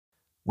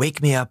Wake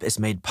Me Up is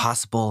made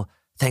possible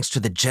thanks to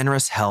the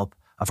generous help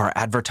of our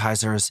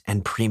advertisers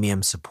and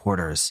premium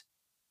supporters.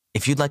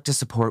 If you'd like to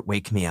support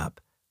Wake Me Up,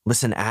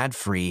 listen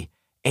ad-free,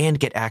 and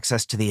get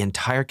access to the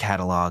entire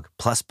catalog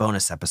plus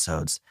bonus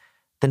episodes,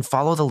 then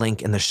follow the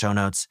link in the show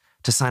notes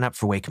to sign up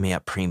for Wake Me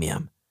Up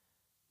Premium.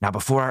 Now,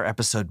 before our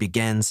episode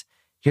begins,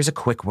 here's a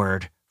quick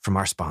word from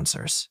our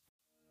sponsors.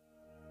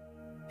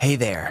 Hey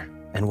there,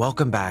 and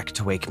welcome back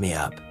to Wake Me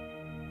Up.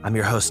 I'm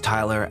your host,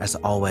 Tyler, as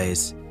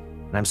always,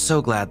 and I'm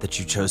so glad that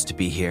you chose to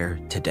be here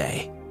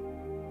today.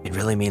 It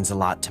really means a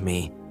lot to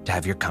me to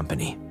have your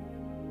company.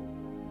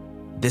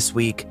 This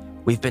week,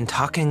 we've been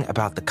talking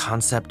about the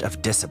concept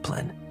of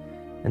discipline,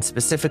 and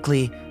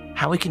specifically,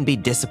 how we can be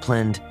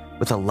disciplined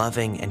with a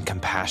loving and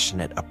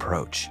compassionate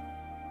approach.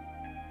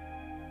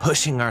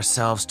 Pushing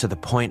ourselves to the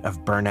point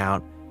of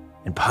burnout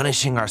and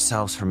punishing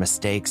ourselves for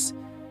mistakes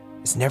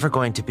is never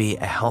going to be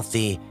a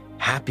healthy,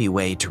 happy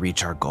way to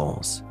reach our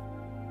goals.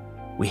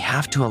 We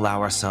have to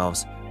allow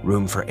ourselves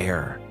room for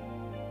error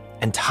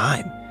and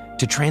time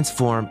to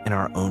transform in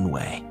our own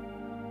way.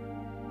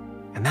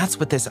 And that's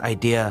what this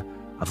idea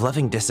of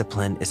loving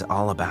discipline is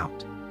all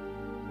about.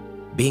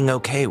 Being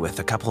okay with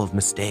a couple of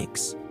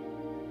mistakes,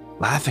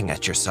 laughing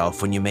at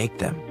yourself when you make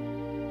them,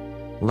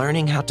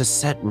 learning how to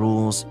set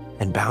rules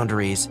and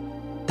boundaries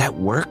that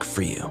work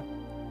for you,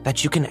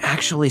 that you can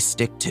actually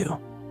stick to,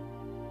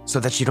 so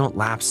that you don't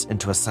lapse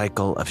into a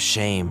cycle of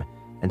shame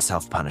and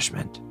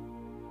self-punishment.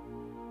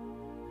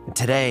 And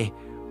today,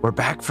 we're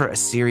back for a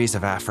series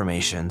of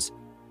affirmations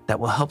that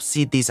will help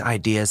seed these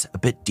ideas a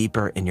bit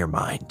deeper in your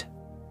mind.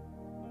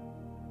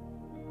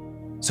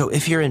 So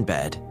if you're in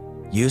bed,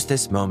 use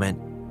this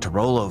moment to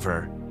roll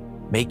over,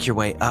 make your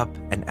way up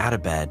and out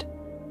of bed,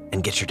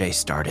 and get your day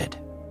started.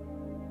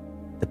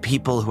 The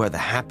people who are the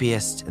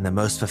happiest and the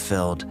most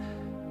fulfilled,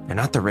 they're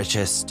not the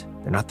richest,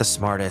 they're not the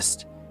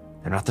smartest,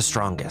 they're not the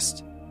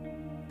strongest.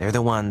 They're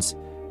the ones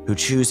who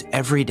choose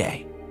every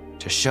day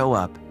to show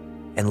up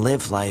and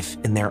live life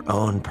in their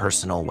own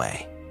personal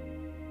way.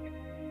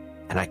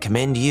 And I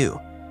commend you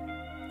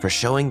for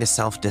showing the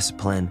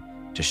self-discipline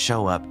to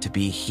show up to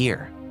be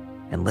here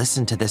and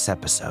listen to this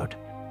episode.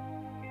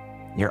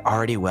 You're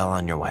already well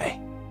on your way.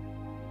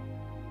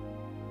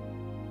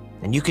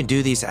 And you can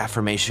do these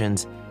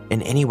affirmations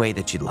in any way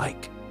that you'd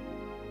like.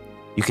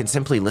 You can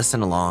simply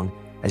listen along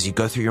as you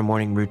go through your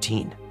morning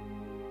routine.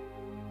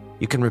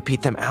 You can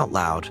repeat them out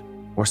loud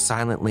or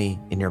silently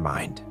in your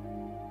mind.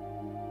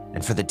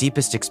 And for the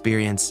deepest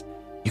experience,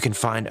 you can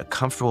find a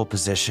comfortable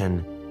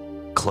position,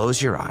 close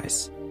your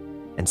eyes,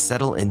 and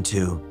settle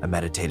into a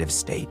meditative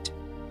state.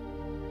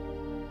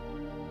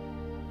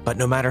 But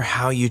no matter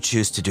how you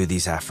choose to do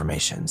these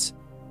affirmations,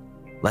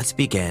 let's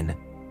begin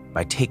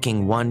by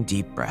taking one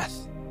deep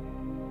breath.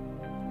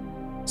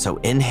 So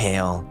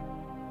inhale,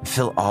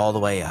 fill all the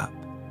way up.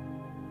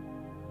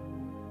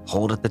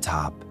 Hold at the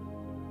top,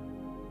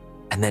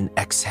 and then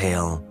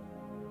exhale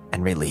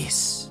and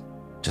release.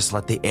 Just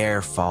let the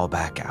air fall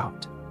back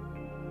out.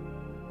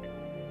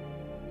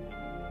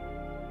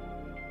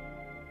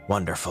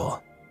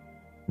 Wonderful.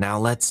 Now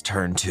let's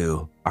turn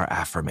to our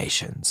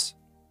affirmations.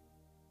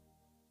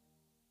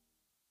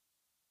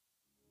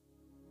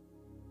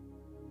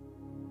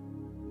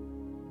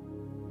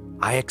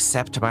 I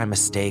accept my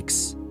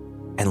mistakes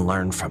and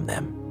learn from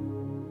them.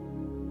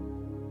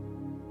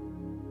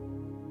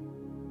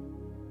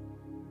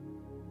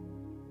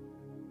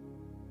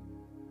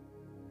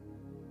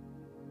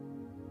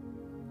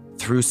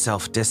 Through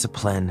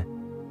self-discipline,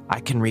 I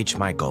can reach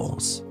my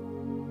goals.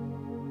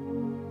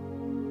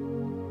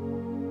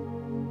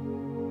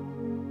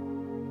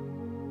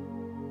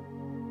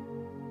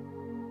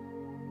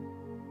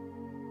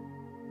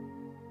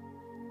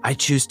 I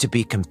choose to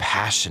be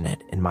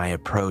compassionate in my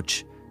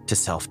approach to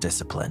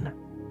self-discipline.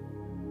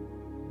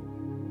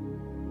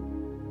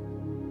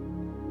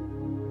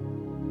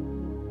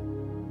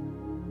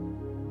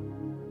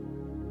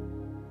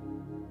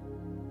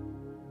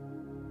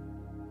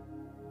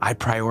 I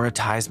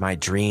prioritize my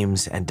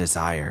dreams and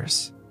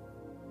desires.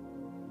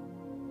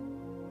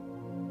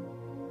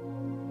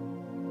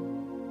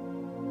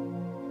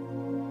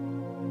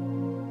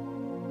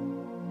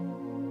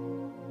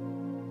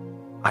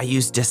 I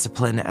use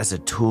discipline as a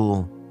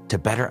tool to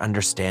better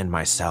understand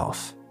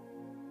myself.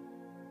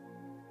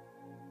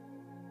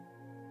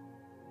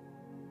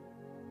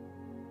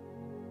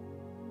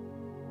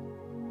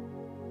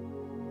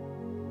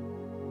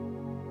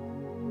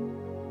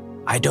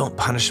 I don't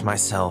punish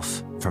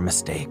myself for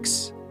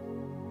mistakes.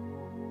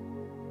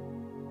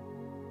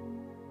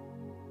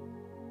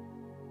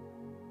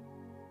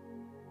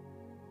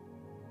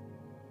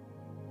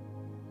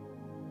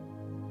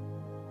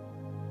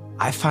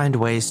 I find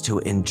ways to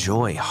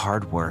enjoy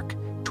hard work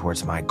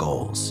towards my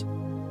goals.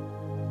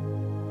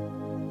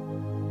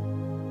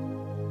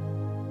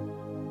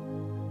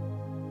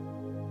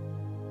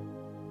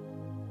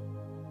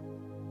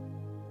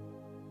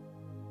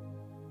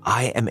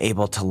 I am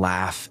able to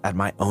laugh at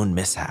my own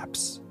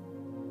mishaps.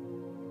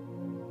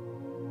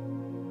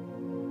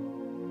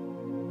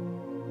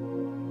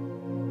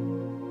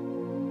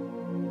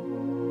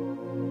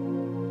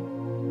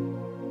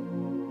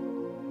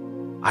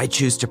 I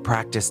choose to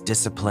practice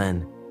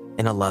discipline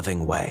in a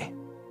loving way.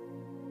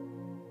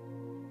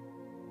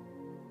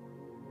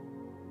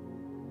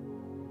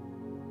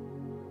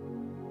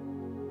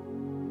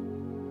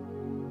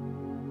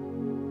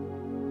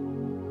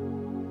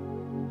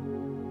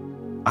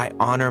 I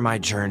honor my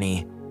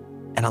journey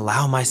and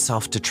allow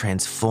myself to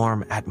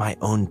transform at my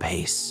own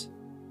pace.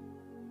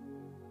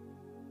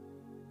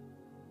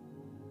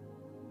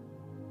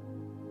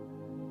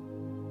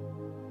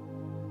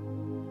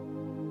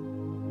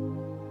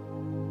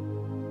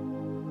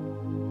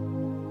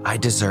 I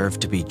deserve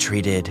to be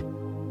treated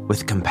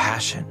with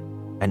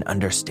compassion and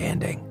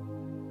understanding.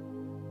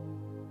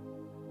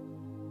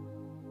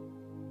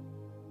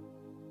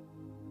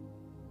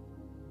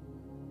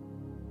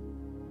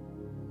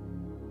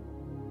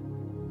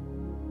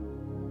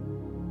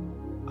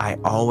 I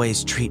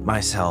always treat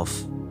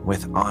myself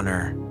with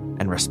honor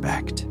and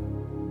respect.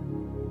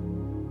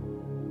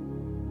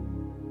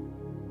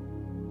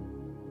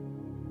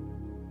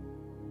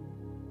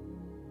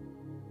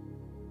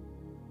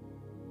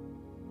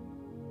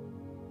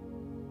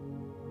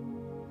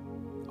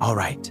 All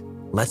right,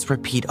 let's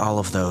repeat all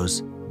of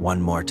those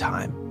one more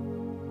time.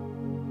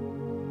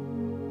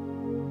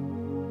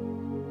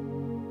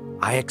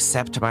 I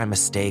accept my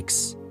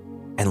mistakes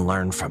and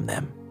learn from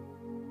them.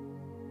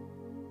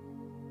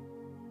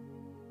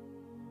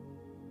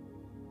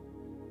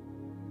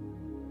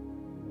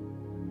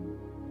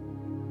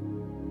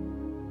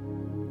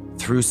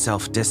 Through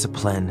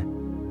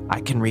self-discipline,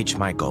 I can reach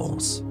my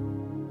goals.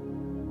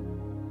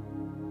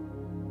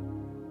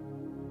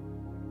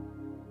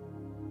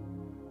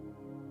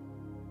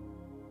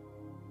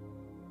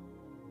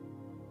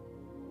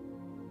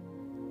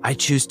 I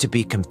choose to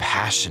be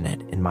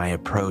compassionate in my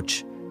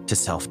approach to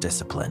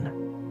self-discipline.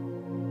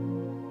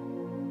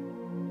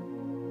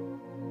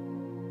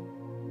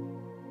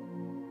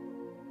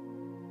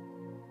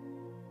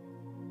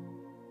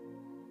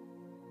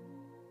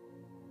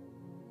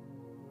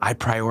 I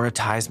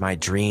prioritize my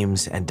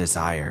dreams and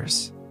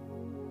desires.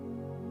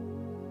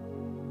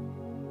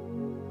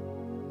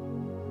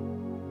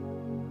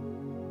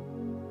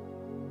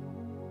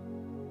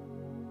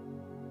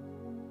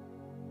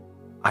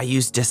 I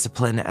use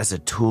discipline as a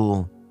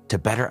tool to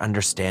better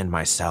understand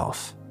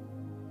myself.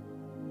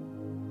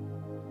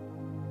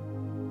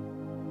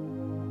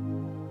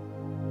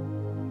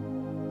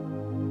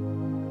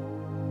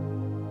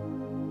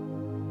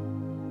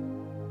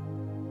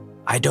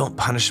 I don't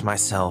punish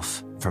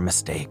myself for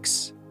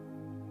mistakes.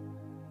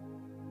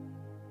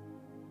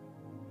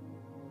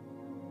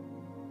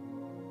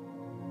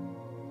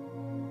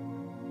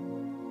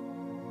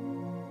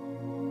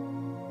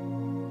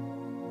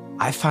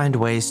 I find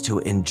ways to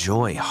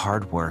enjoy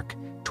hard work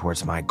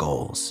towards my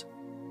goals.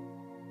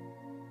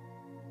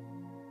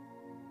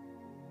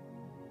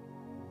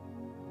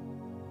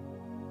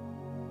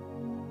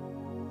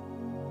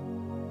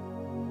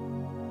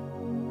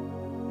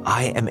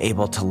 I am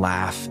able to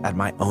laugh at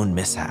my own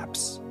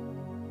mishaps.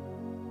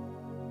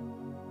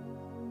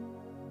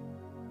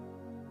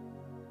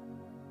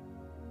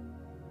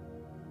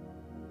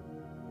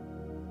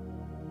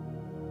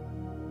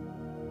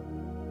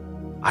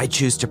 I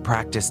choose to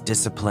practice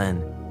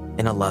discipline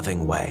in a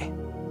loving way.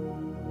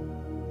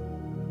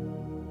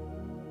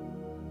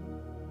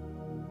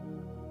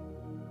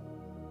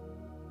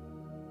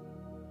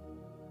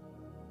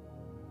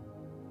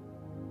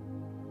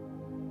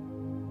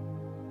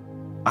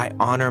 I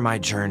honor my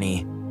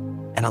journey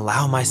and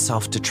allow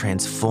myself to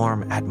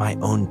transform at my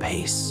own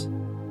pace.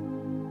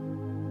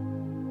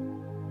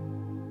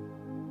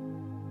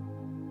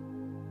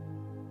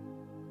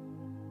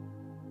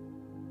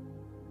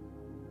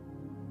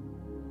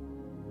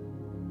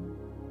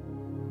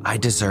 I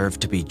deserve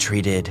to be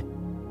treated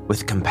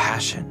with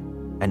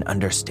compassion and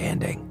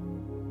understanding.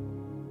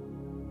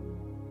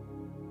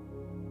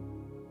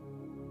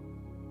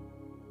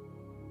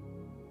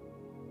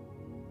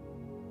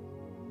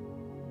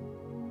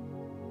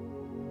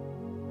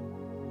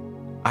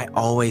 I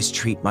always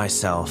treat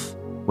myself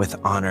with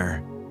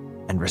honor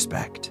and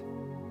respect.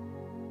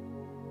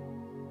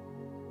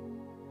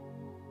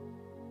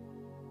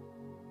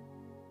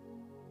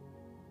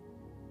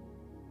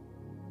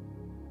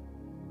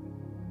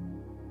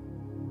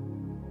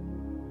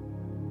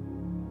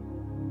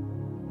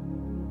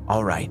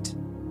 All right,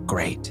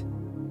 great.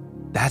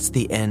 That's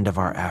the end of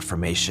our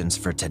affirmations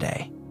for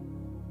today.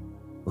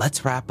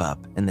 Let's wrap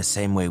up in the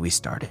same way we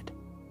started.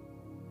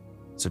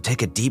 So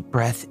take a deep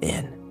breath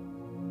in.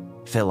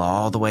 Fill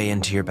all the way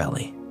into your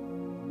belly.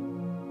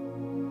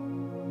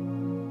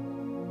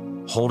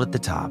 Hold at the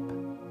top.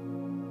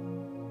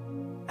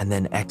 And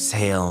then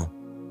exhale,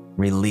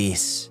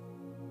 release.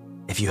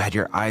 If you had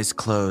your eyes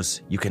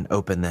closed, you can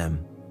open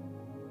them.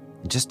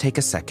 And just take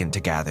a second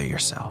to gather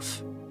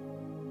yourself.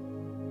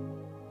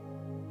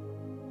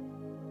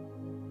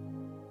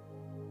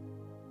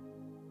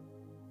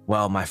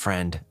 Well, my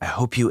friend, I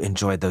hope you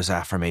enjoyed those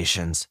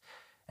affirmations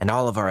and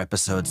all of our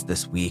episodes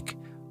this week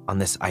on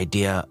this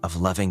idea of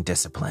loving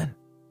discipline.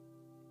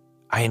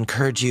 I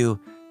encourage you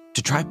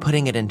to try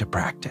putting it into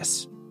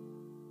practice.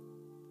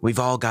 We've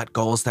all got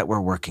goals that we're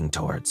working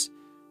towards,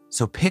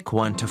 So pick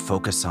one to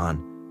focus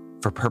on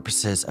for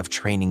purposes of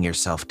training your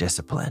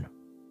self-discipline.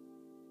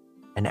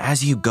 And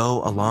as you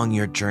go along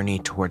your journey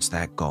towards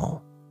that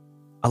goal,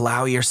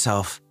 allow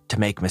yourself to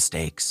make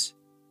mistakes.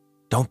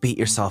 Don't beat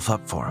yourself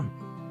up for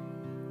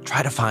them.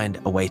 Try to find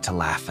a way to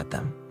laugh at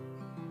them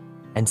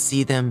and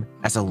see them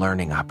as a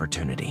learning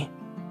opportunity.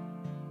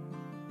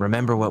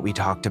 Remember what we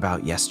talked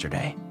about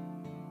yesterday.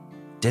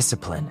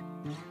 Discipline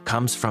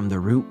comes from the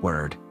root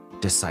word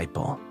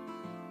disciple,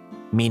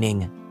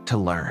 meaning to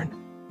learn.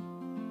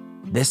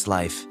 This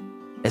life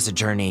is a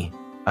journey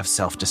of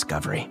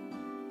self-discovery.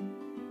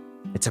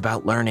 It's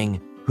about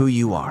learning who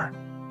you are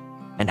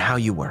and how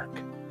you work.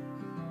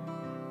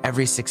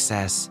 Every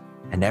success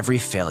and every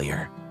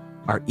failure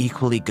are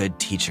equally good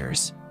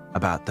teachers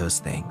about those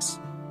things.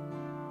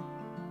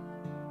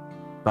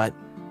 But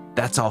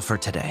that's all for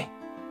today.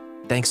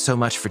 Thanks so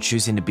much for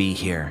choosing to be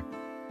here.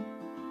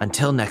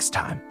 Until next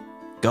time,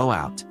 go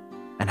out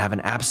and have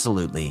an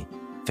absolutely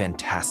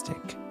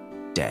fantastic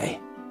day.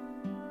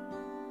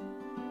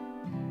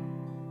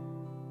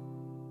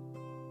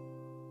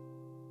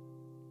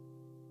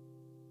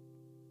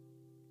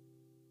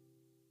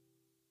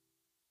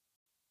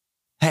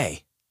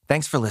 Hey,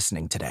 thanks for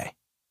listening today.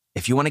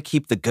 If you want to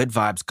keep the good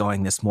vibes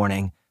going this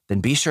morning,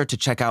 then be sure to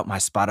check out my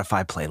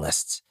Spotify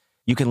playlists.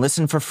 You can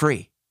listen for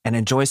free and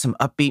enjoy some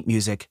upbeat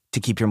music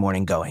to keep your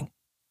morning going.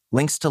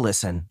 Links to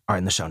listen are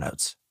in the show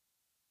notes.